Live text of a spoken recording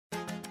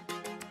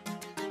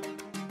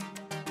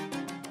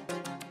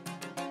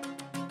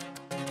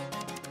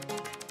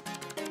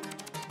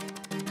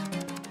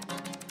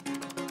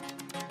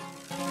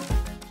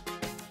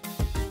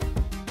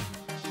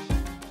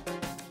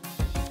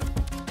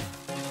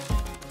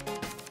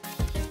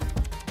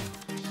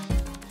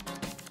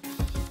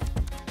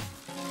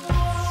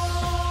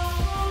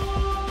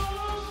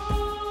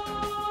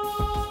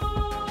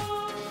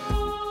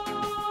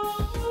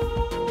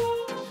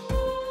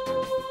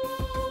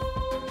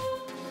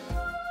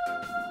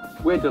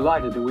We're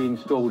delighted that we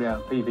installed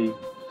our PV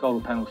solar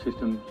panel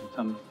system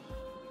some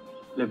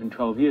 11,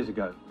 12 years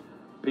ago.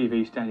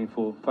 PV standing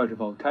for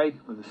photovoltaic,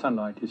 where the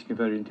sunlight is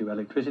converted into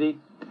electricity.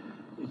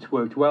 It's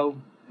worked well,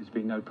 there's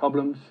been no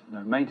problems,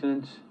 no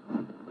maintenance.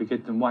 We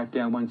get them wiped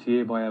down once a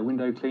year by our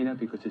window cleaner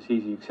because it's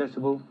easily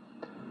accessible.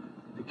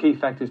 The key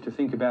factors to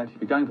think about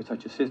if you're going for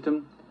such a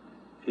system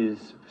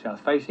is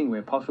south-facing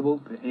where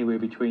possible, but anywhere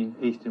between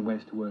east and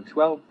west works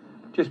well.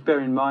 Just bear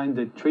in mind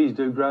that trees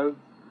do grow,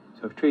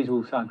 so if trees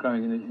will start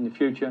growing in the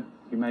future,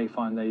 you may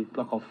find they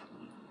block off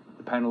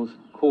the panels,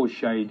 cause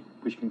shade,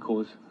 which can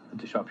cause a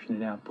disruption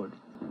in output.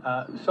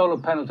 Solar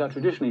panels are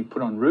traditionally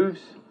put on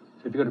roofs,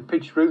 so if you've got a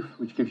pitched roof,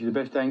 which gives you the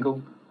best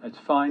angle, that's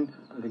fine,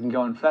 but they can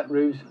go on flat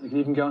roofs, they can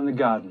even go in the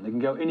garden, they can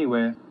go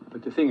anywhere,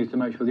 but the thing is to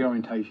make sure the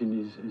orientation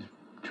is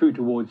true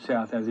towards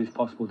south as is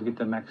possible to get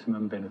the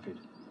maximum benefit.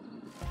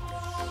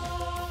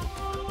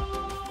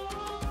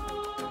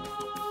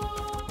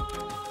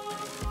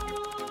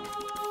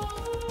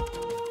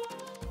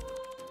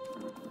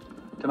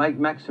 To make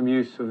maximum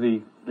use of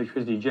the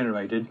electricity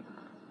generated,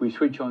 we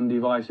switch on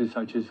devices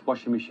such as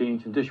washing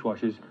machines and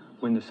dishwashers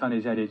when the sun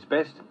is at its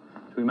best,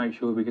 so we make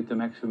sure we get the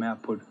maximum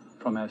output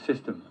from our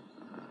system.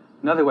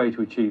 Another way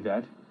to achieve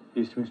that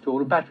is to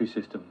install a battery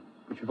system,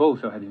 which we've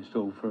also had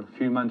installed for a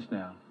few months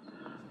now.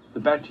 The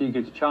battery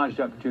gets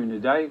charged up during the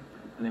day,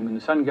 and then when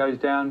the sun goes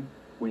down,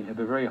 when you have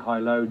a very high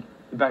load,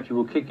 the battery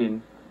will kick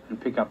in and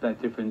pick up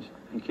that difference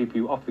and keep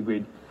you off the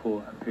grid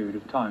for a period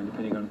of time,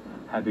 depending on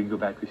how big your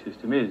battery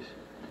system is.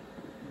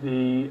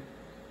 The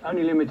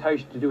only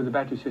limitation to do with the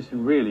battery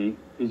system really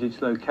is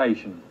its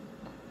location.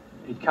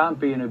 It can't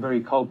be in a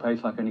very cold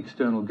place like an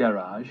external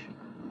garage,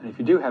 and if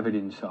you do have it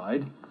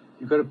inside,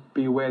 you've got to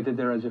be aware that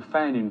there is a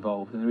fan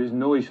involved and there is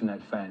noise from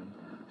that fan.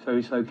 So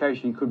its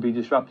location could be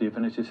disruptive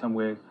unless it's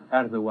somewhere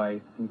out of the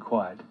way and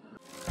quiet.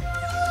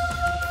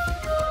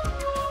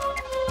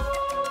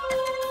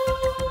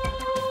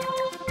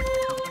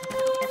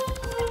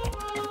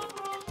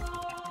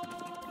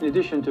 In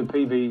addition to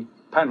PV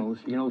panels,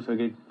 you can also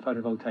get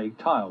photovoltaic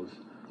tiles.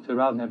 So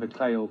rather than have a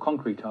clay or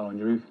concrete tile on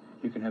your roof,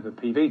 you can have a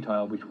PV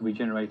tile which will be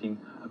generating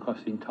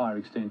across the entire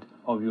extent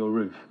of your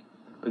roof.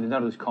 But they're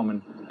not as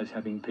common as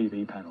having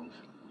PV panels.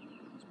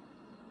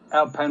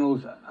 Our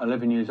panels are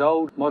 11 years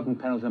old. Modern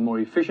panels are more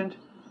efficient.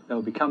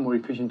 They'll become more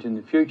efficient in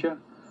the future.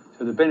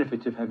 So the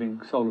benefits of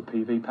having solar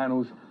PV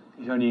panels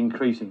is only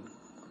increasing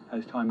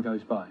as time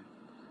goes by.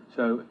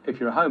 So if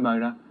you're a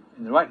homeowner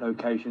in the right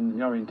location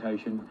and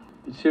orientation,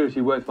 it's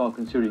seriously worthwhile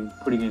considering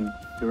putting in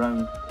your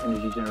own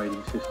energy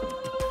generating system.